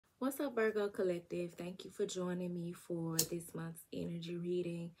What's up, Virgo Collective? Thank you for joining me for this month's energy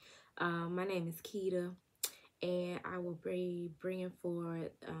reading. My name is Keita, and I will be bringing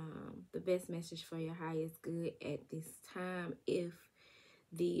forward the best message for your highest good at this time. If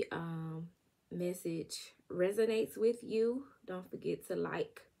the message resonates with you, don't forget to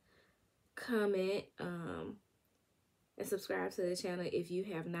like, comment, and subscribe to the channel if you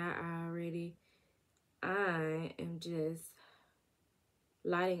have not already. I am just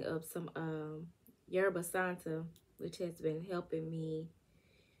lighting up some yerba santa, which has been helping me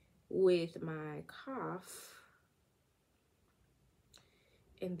with my cough.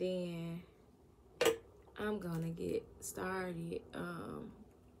 And then I'm gonna get started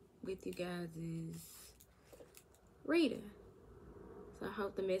with you guys' reading. So I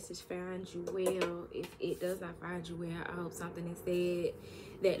hope the message finds you well. If it does not find you well, I hope something is said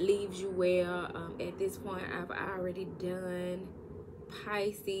that leaves you well. At this point, I've already done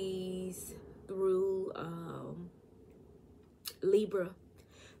Pisces through Libra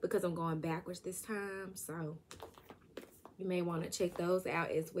because I'm going backwards this time. So you may want to check those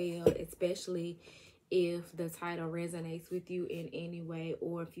out as well, especially if the title resonates with you in any way,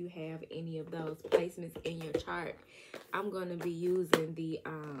 or if you have any of those placements in your chart. I'm going to be using the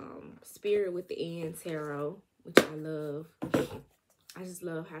Spirit with the End Tarot, which I love. I just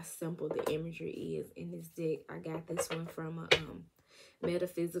love how simple the imagery is in this deck. I got this one from a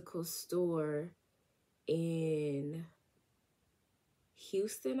metaphysical store in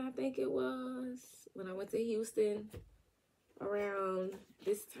Houston, I think it was, when I went to Houston around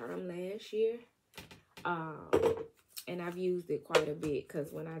this time last year. And I've used it quite a bit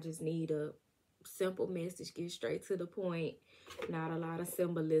because when I just need a simple message, get straight to the point, not a lot of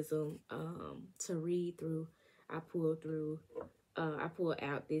symbolism to read through, I pull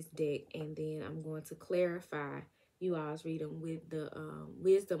out this deck, and then I'm going to clarify you all's reading with the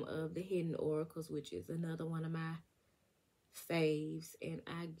Wisdom of the Hidden Oracles, which is another one of my faves, and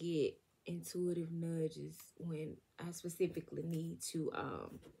I get intuitive nudges when I specifically need to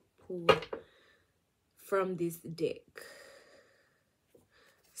pull from this deck.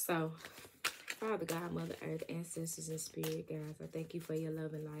 So, Father God, Mother Earth, ancestors, and spirit guides, I thank you for your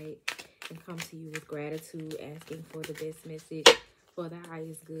love and light, and come to you with gratitude, asking for the best message for the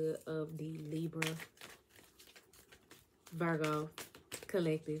highest good of the Libra Virgo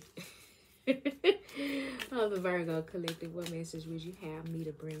Collective. Of the Virgo Collective, what message would you have me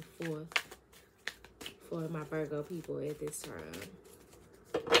to bring forth for my Virgo people at this time?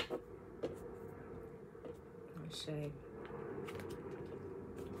 Shame.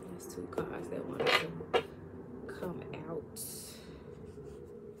 There's two cards that want to come out.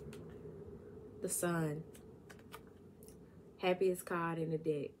 The Sun. Happiest card in the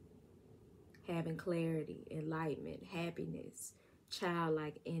deck. Having clarity, enlightenment, happiness,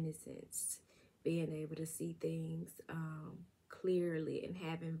 childlike innocence, being able to see things clearly, and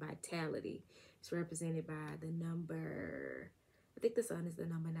having vitality. It's represented by the number, I think the Sun is the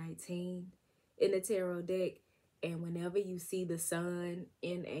number 19 in the tarot deck. And whenever you see the Sun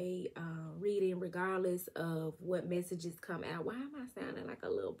in a reading, regardless of what messages come out, why am I sounding like a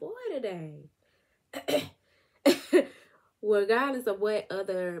little boy today? Regardless of what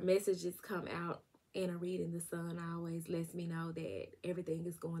other messages come out in a reading, the Sun always lets me know that everything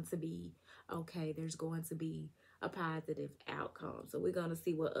is going to be okay. There's going to be a positive outcome. So we're going to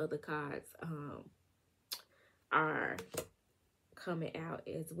see what other cards are coming out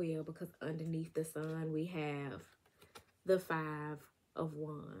as well, because underneath the Sun we have the Five of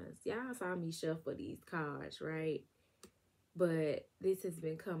Wands. Y'all saw me shuffle these cards, right? But this has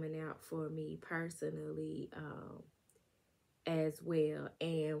been coming out for me personally as well.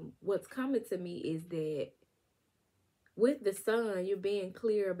 And what's coming to me is that with the Sun, you're being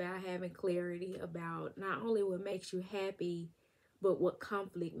clear about having clarity about not only what makes you happy, but what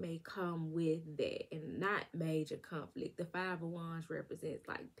conflict may come with that, and not major conflict. The Five of Wands represents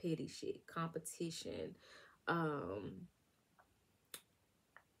like petty shit, competition,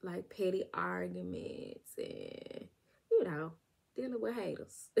 like petty arguments, and you know, dealing with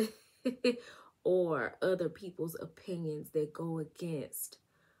haters or other people's opinions that go against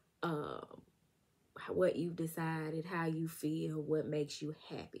what you've decided, how you feel, what makes you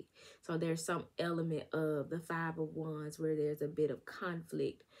happy. So there's some element of the Five of Wands where there's a bit of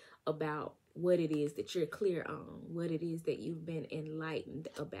conflict about what it is that you're clear on, what it is that you've been enlightened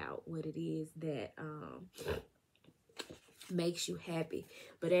about, what it is that makes you happy.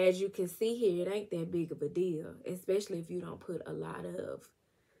 But as you can see here, it ain't that big of a deal, especially if you don't put a lot of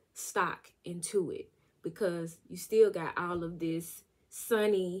stock into it, because you still got all of this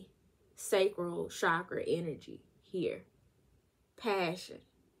sunny sacral chakra energy here. Passion,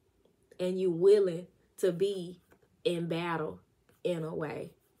 and you willing to be in battle in a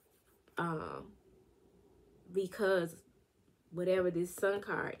way, because whatever this sun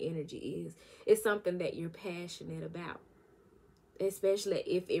card energy is something that you're passionate about, especially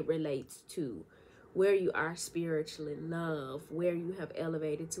if it relates to where you are spiritually, love, where you have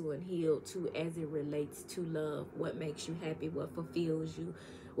elevated to and healed to as it relates to love, what makes you happy, what fulfills you,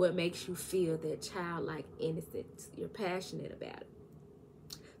 what makes you feel that childlike innocence. You're passionate about it.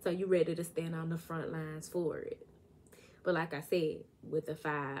 So you're ready to stand on the front lines for it. But like I said, with the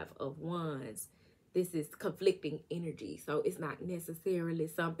 5 of Wands, this is conflicting energy. So it's not necessarily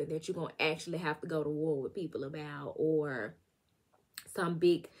something that you're going to actually have to go to war with people about, or some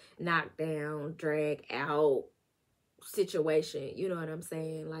big knockdown, drag out situation. You know what I'm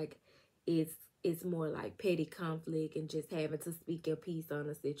saying? Like, it's more like petty conflict and just having to speak your piece on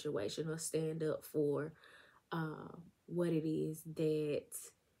a situation or stand up for what it is that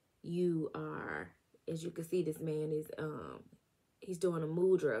you are. As you can see, this man is he's doing a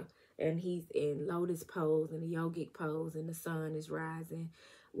mudra, and he's in lotus pose and a yogic pose, and the sun is rising,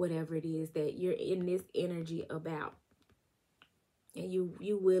 whatever it is that you're in this energy about. And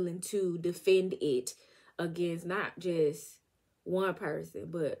you willing to defend it against not just one person,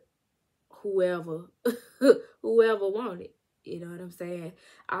 but whoever whoever wanted. You know what I'm saying?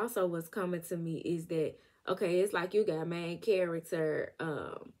 Also, what's coming to me is that, okay, it's like you got main character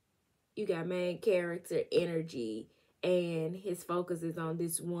energy, and his focus is on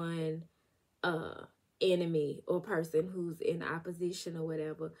this one enemy or person who's in opposition or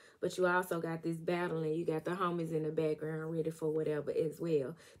whatever. But you also got this battle, and you got the homies in the background ready for whatever as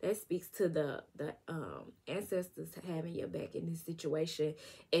well. That speaks to the ancestors having your back in this situation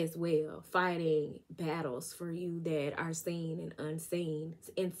as well, fighting battles for you that are seen and unseen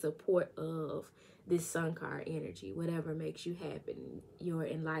in support of this sun card energy, whatever makes you happen, your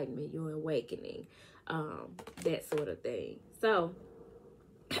enlightenment, your awakening, that sort of thing. So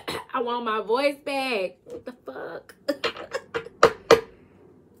I want my voice back. What the fuck?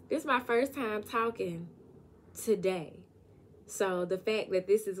 This is my first time talking today. So the fact that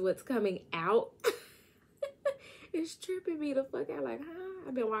this is what's coming out is tripping me the fuck out. Like, huh?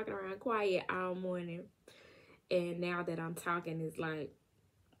 I've been walking around quiet all morning, and now that I'm talking, it's like,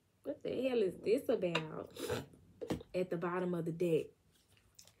 what the hell is this about? At the bottom of the deck,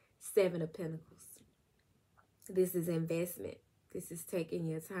 7 of Pentacles. This is investment. This is taking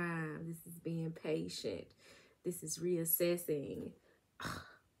your time. This is being patient. This is reassessing.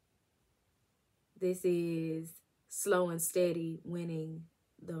 This is slow and steady winning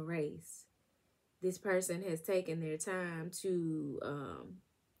the race. This person has taken their time to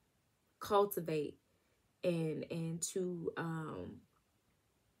cultivate and to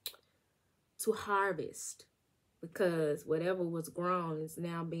harvest, because whatever was grown is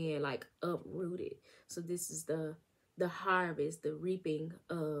now being like uprooted. So this is the harvest, the reaping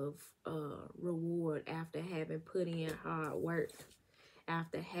of reward after having put in hard work,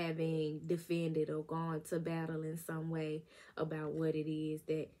 after having defended or gone to battle in some way about what it is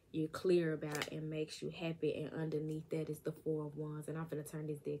that you're clear about and makes you happy. And underneath that is the 4 of Wands. And I'm going to turn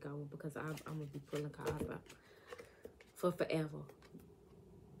this deck on because I'm going to be pulling cards out for forever.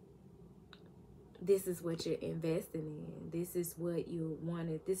 This is what you're investing in. This is what you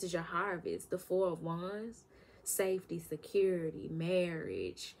wanted. This is your harvest. The 4 of Wands, safety, security,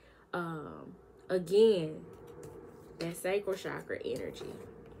 marriage. Again, that sacral chakra energy.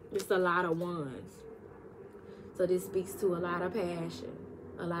 It's a lot of wands. So this speaks to a lot of passion,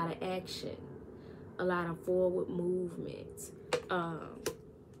 a lot of action, a lot of forward movement,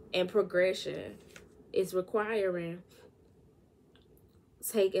 and progression. It's requiring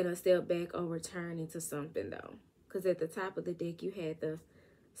taking a step back or returning to something, though. Because at the top of the deck, you had the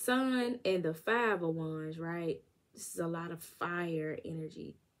Sun and the 5 of Wands, right? This is a lot of fire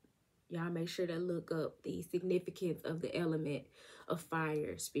energy. Y'all make sure to look up the significance of the element of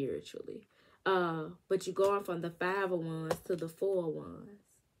fire spiritually. But you're going from the 5 of Wands to the 4 of Wands.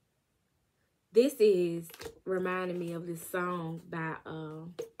 This is reminding me of this song by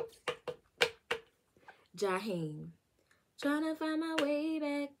Jaheim. Trying to find my way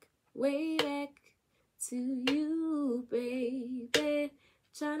back to you, baby.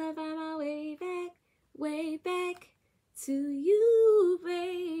 Trying to find my way back to you,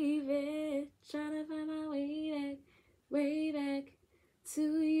 baby. Trying to find my way back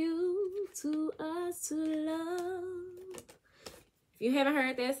to you, to us, to love. If you haven't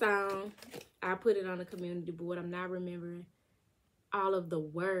heard that song, I put it on the community board. I'm not remembering all of the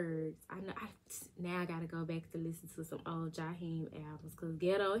words. Now I gotta go back to listen to some old Jaheim albums, because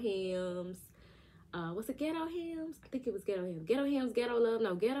Ghetto Hymns, what's it, Ghetto Hymns? I think it was Ghetto Hymns. Ghetto Hymns, Ghetto Love.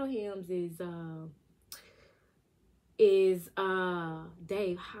 No, Ghetto Hymns is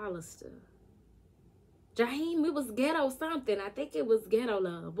Dave Hollister. Jaheim, it was Ghetto something. I think it was Ghetto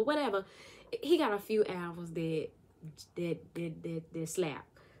Love, but whatever. He got a few albums that slap.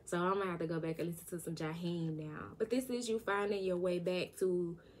 So I'm gonna have to go back and listen to some Jaheim now. But this is you finding your way back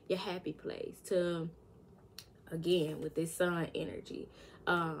to your happy place, to, again, with this sun energy.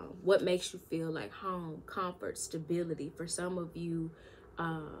 What makes you feel like home, comfort, stability. For some of you,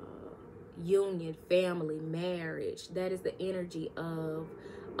 union, family, marriage. That is the energy of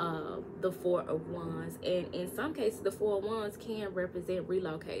the Four of Wands. And in some cases, the Four of Wands can represent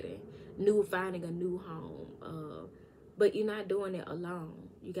relocating, finding a new home. But you're not doing it alone.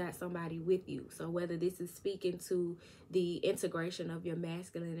 You got somebody with you. So whether this is speaking to the integration of your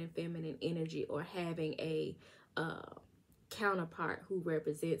masculine and feminine energy, or having a counterpart who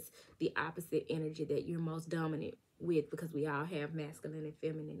represents the opposite energy that you're most dominant with, because we all have masculine and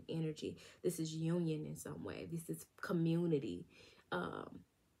feminine energy. This is union in some way. This is community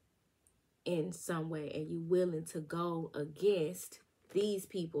in some way. And you're willing to go against these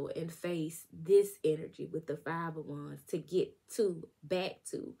people and face this energy with the Five of Wands to get back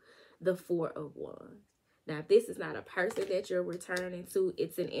to the Four of Wands. Now, if this is not a person that you're returning to,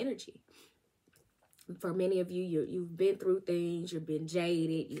 it's an energy. For many of you, you've been through things, you've been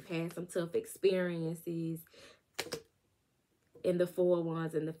jaded, you've had some tough experiences. And the Four of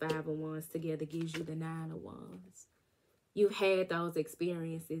Wands and the Five of Wands together gives you the Nine of Wands. You've had those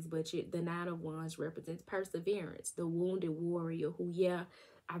experiences, but the Nine of Wands represents perseverance, the wounded warrior who, yeah,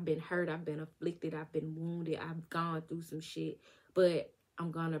 I've been hurt, I've been afflicted, I've been wounded, I've gone through some shit, but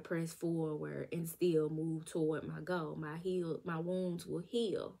I'm going to press forward and still move toward my goal. My wounds will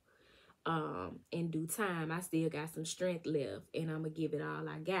heal in due time. I still got some strength left, and I'm going to give it all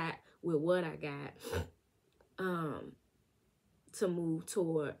I got with what I got to move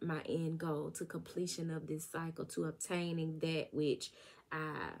toward my end goal, to completion of this cycle, to obtaining that which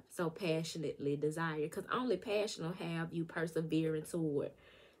I so passionately desire. Because only passion will have you persevering toward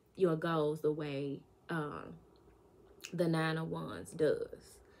your goals the way the Nine of Wands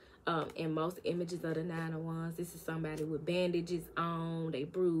does. In most images of the Nine of Wands, this is somebody with bandages on, they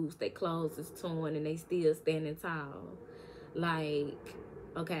bruised, their clothes is torn, and they still standing tall. Like,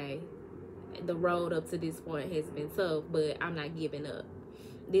 okay, the road up to this point has been tough, but I'm not giving up.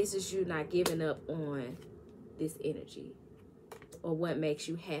 This is you not giving up on this energy, or what makes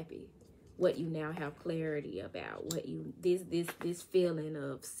you happy, what you now have clarity about, what you this feeling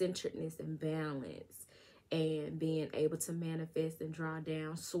of centeredness and balance, and being able to manifest and draw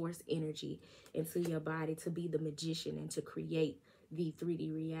down source energy into your body to be the magician and to create the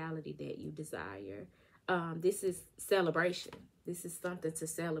 3D reality that you desire. This is celebration. This is something to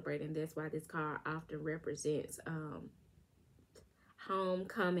celebrate, and that's why this card often represents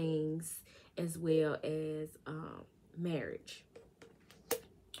homecomings as well as marriage.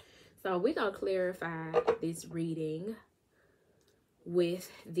 So we're going to clarify this reading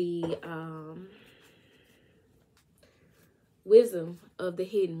with the wisdom of the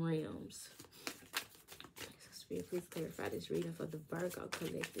hidden realms. So please clarify this reading for the Virgo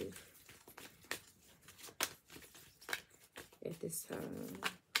collective at this time.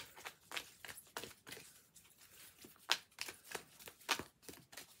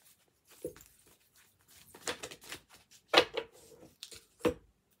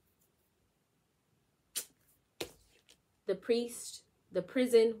 The priest, the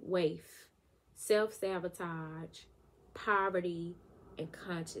prison waif, self-sabotage, poverty, and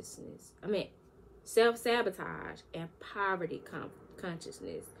consciousness. Self-sabotage and poverty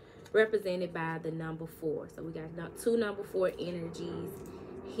consciousness, represented by the number 4. So we got two number 4 energies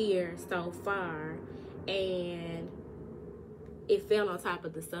here so far, and it fell on top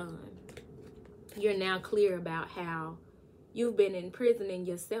of the sun. You're now clear about how you've been imprisoning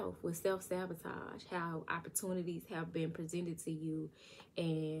yourself with self-sabotage, how opportunities have been presented to you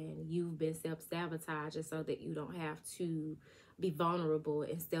and you've been self-sabotaging so that you don't have to be vulnerable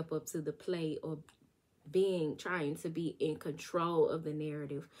and step up to the plate, or trying to be in control of the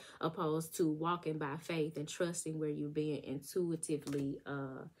narrative, opposed to walking by faith and trusting where you're being intuitively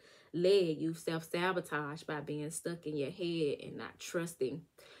led. You've self-sabotaged by being stuck in your head and not trusting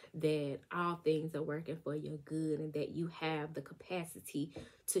that all things are working for your good, and that you have the capacity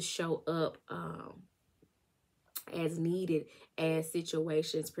to show up as needed as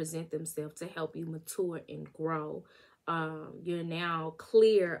situations present themselves to help you mature and grow. You're now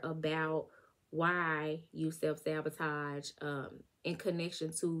clear about why you self-sabotage in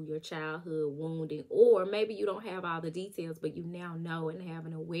connection to your childhood wounding, or maybe you don't have all the details, but you now know and have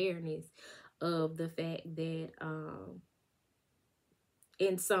an awareness of the fact that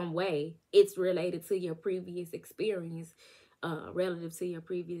in some way it's related to your previous experience, relative to your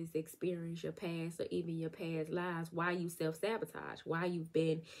previous experience, your past, or even your past lives, why you self-sabotage, why you've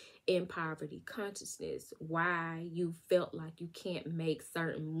been in poverty consciousness, why you felt like you can't make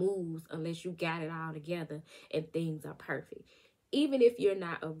certain moves unless you got it all together and things are perfect. Even if you're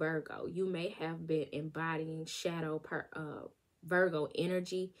not a Virgo, you may have been embodying shadow Virgo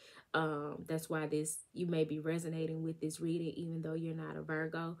energy. That's why you may be resonating with this reading, even though you're not a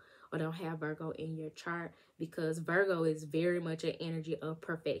Virgo or don't have Virgo in your chart, because Virgo is very much an energy of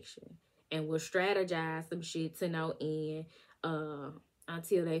perfection and will strategize some shit to no end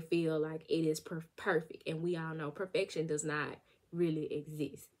until they feel like it is perfect. And we all know perfection does not really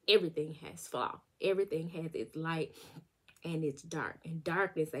exist. Everything has flaw. Everything has its light and it's dark, and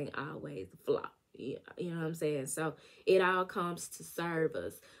darkness ain't always a flaw. Yeah, you know what I'm saying? So it all comes to serve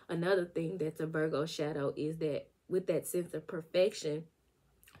us. Another thing that's a Virgo shadow is that with that sense of perfection,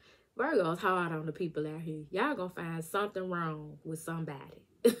 Virgo's hard on the people out here. Y'all gonna find something wrong with somebody.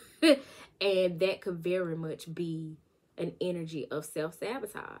 And that could very much be an energy of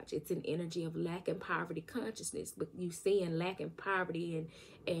self-sabotage. It's an energy of lack and poverty consciousness. But you seeing lack and poverty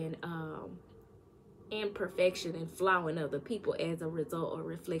and imperfection and flaw in other people as a result or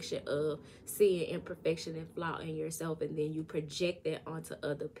reflection of seeing imperfection and flaw in yourself, and then you project that onto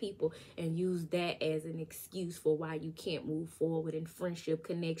other people and use that as an excuse for why you can't move forward in friendship,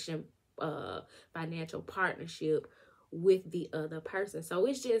 connection, financial partnership with the other person. So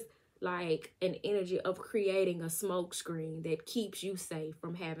it's just like an energy of creating a smoke screen that keeps you safe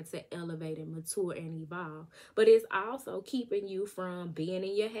from having to elevate and mature and evolve. But it's also keeping you from being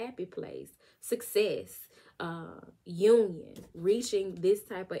in your happy place, success, union, reaching this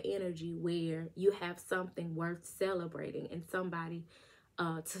type of energy where you have something worth celebrating and somebody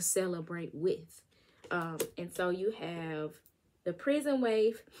to celebrate with. And so you have the prison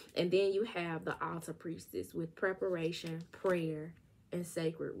wave, and then you have the altar priestess with preparation, prayer, and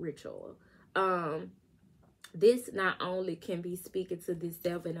sacred ritual. This not only can be speaking to this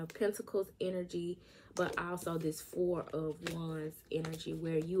Seven of Pentacles energy, but also this Four of Wands energy,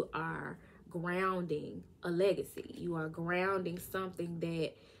 where you are grounding a legacy. You are grounding something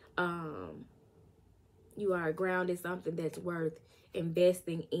that that's worth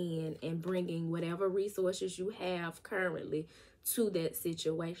investing in, and bringing whatever resources you have currently to that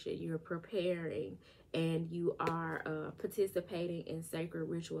situation. You're preparing, and you are participating in sacred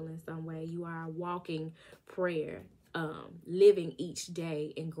ritual in some way. You are walking prayer, living each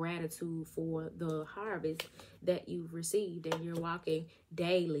day in gratitude for the harvest that you've received, and you're walking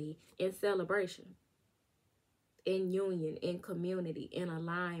daily in celebration, in union, in community, in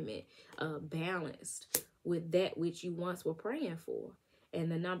alignment, balanced with that which you once were praying for.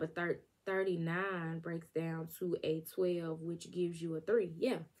 And the number 39 breaks down to a 12, which gives you a 3.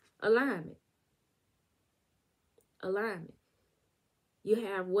 Yeah, alignment. Alignment. You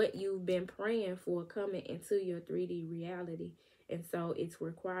have what you've been praying for coming into your 3D reality. And so it's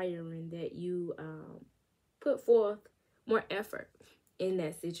requiring that you put forth more effort in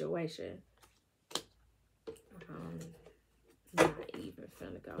that situation. Not even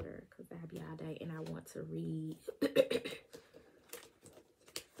finna go there because I have y'all day and I want to read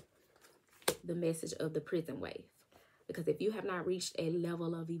the message of the prison wave. Because if you have not reached a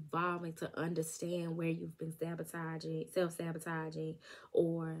level of evolving to understand where you've been sabotaging, self-sabotaging,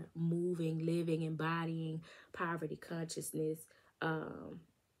 or moving, living, embodying poverty consciousness,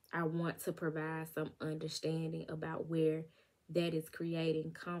 I want to provide some understanding about where that is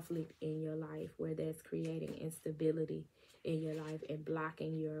creating conflict in your life, where that's creating instability in your life and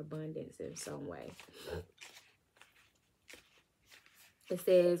blocking your abundance in some way. It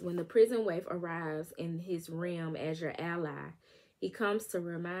says, when the prison wave arrives in his realm as your ally, he comes to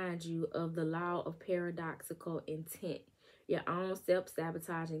remind you of the law of paradoxical intent. Your own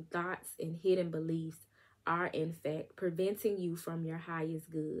self-sabotaging thoughts and hidden beliefs are, in fact, preventing you from your highest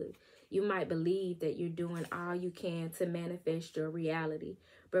good. You might believe that you're doing all you can to manifest your reality,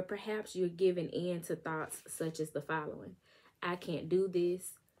 but perhaps you're giving in to thoughts such as the following: I can't do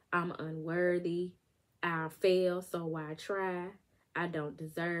this. I'm unworthy. I'll fail, so why try? I don't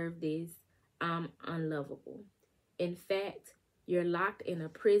deserve this. I'm unlovable. In fact, you're locked in a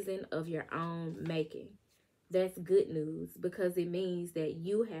prison of your own making. That's good news, because it means that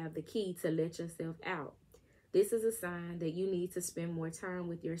you have the key to let yourself out. This is a sign that you need to spend more time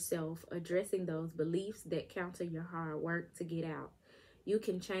with yourself, addressing those beliefs that counter your hard work to get out. You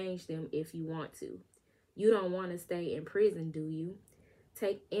can change them if you want to. You don't want to stay in prison, do you?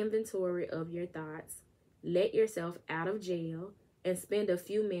 Take inventory of your thoughts. Let yourself out of jail. and spend a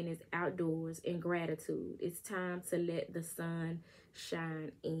few minutes outdoors in gratitude. It's time to let the sun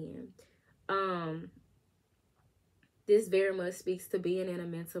shine in. This very much speaks to being in a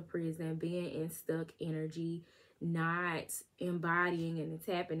mental prison, being in stuck energy, not embodying and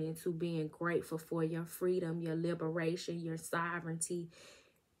tapping into being grateful for your freedom, your liberation, your sovereignty.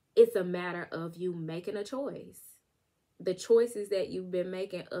 It's a matter of you making a choice. The choices that you've been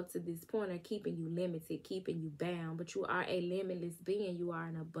making up to this point are keeping you limited, keeping you bound, but you are a limitless being. You are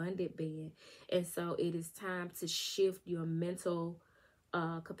an abundant being. And so it is time to shift your mental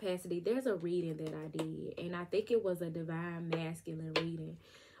capacity. There's a reading that I did, and I think it was a divine masculine reading.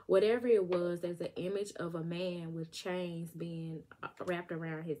 Whatever it was, there's an image of a man with chains being wrapped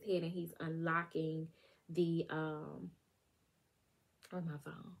around his head, and he's unlocking the on my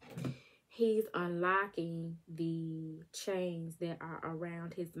phone. He's unlocking the chains that are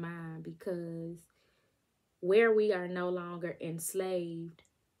around his mind, because where we are no longer enslaved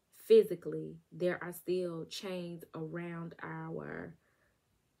physically, there are still chains around our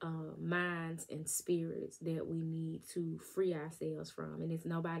minds and spirits that we need to free ourselves from. And it's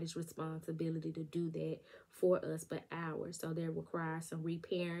nobody's responsibility to do that for us but ours. So there requires some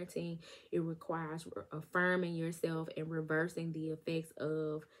reparenting. It requires affirming yourself and reversing the effects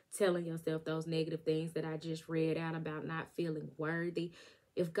of telling yourself those negative things that I just read out about not feeling worthy.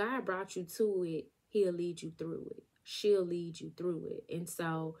 If God brought you to it, he'll lead you through it. She'll lead you through it. And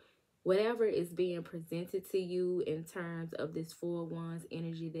so whatever is being presented to you in terms of this 4 Wands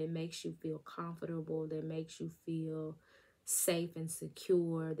energy that makes you feel comfortable, that makes you feel safe and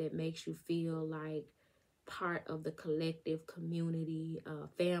secure, that makes you feel like part of the collective community,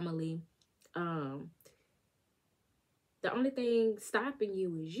 family, the only thing stopping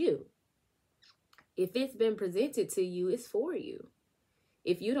you is you. If it's been presented to you, it's for you.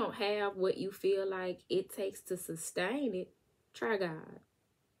 If you don't have what you feel like it takes to sustain it, try God.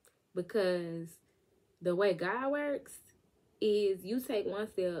 Because the way God works is you take one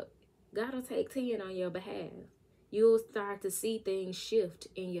step, God will take 10 on your behalf. You'll start to see things shift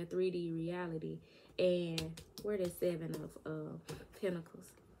in your 3D reality. And where the 7 of Pentacles.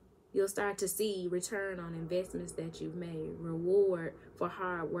 You'll start to see return on investments that you've made, reward for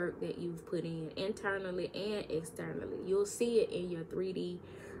hard work that you've put in internally and externally. You'll see it in your 3D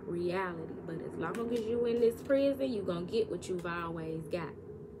reality. But as long as you're in this prison, you're going to get what you've always got.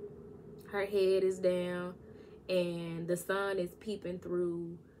 Her head is down and the sun is peeping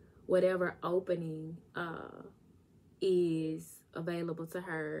through whatever opening is available to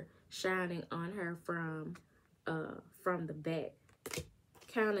her, shining on her from the back.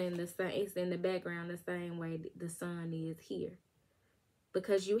 Counting the sun, it's in the background the same way the sun is here.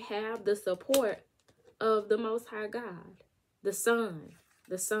 Because you have the support of the Most High God, the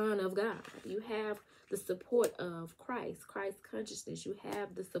Son of God. You have the support of Christ consciousness. You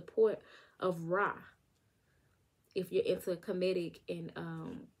have the support of Ra. If you're into comedic and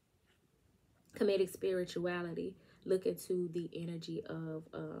comedic spirituality, look into the energy of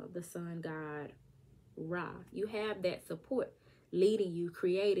the sun god Ra. You have that support leading you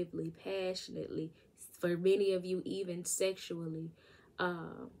creatively, passionately, for many of you even sexually,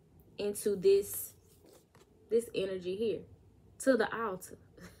 into this energy here, to the altar.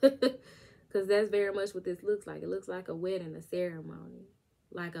 Because that's very much what this looks like. It looks like a wedding, a ceremony,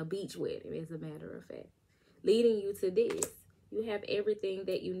 like a beach wedding, as a matter of fact. Leading you to this. You have everything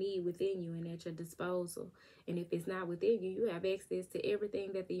that you need within you and at your disposal. And if it's not within you, you have access to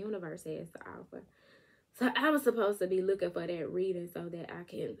everything that the universe has to offer. So I was supposed to be looking for that reading so that I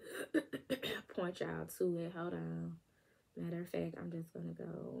can point y'all to it. Hold on. Matter of fact, I'm just going to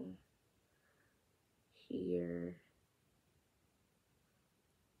go here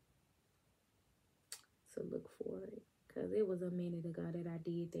to look for it. Because it was a minute ago that I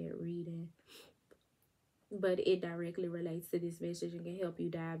did that reading. But it directly relates to this message and can help you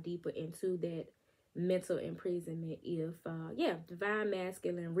dive deeper into that mental imprisonment. If, divine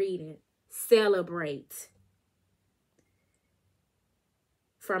masculine reading. Celebrate.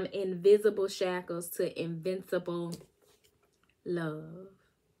 From invisible shackles to invincible love.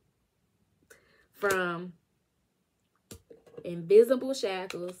 From invisible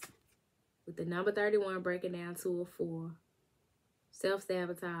shackles, with the number 31 breaking down to a 4.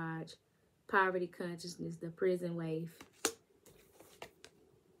 Self-sabotage, poverty consciousness, the prison waif,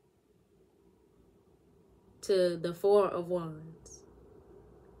 to the 4 of Wands.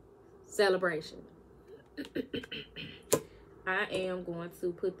 Celebration. I am going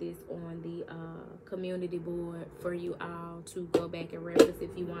to put this on the community board for you all to go back and reference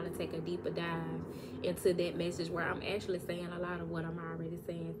if you want to take a deeper dive into that message, where I'm actually saying a lot of what I'm already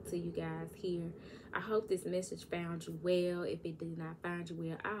saying to you guys here. I hope this message found you well. If it did not find you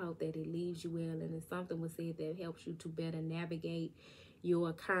well, I hope that it leaves you well, and if something was said that helps you to better navigate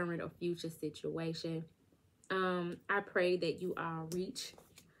your current or future situation. I pray that you all reach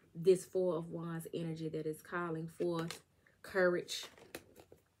this Four of Wands energy that is calling forth courage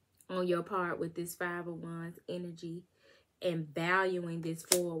on your part with this Five of Wands energy, and valuing this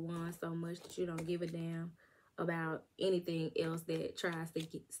Four of Wands so much that you don't give a damn about anything else that tries to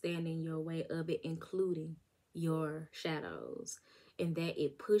stand in your way of it, including your shadows, and that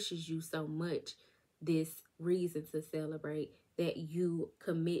it pushes you so much, this reason to celebrate, that you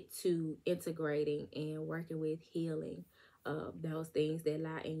commit to integrating and working with healing those things that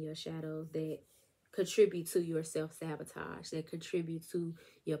lie in your shadows, that contribute to your self-sabotage, that contribute to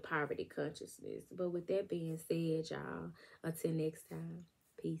your poverty consciousness. But with that being said, y'all, until next time,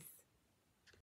 peace.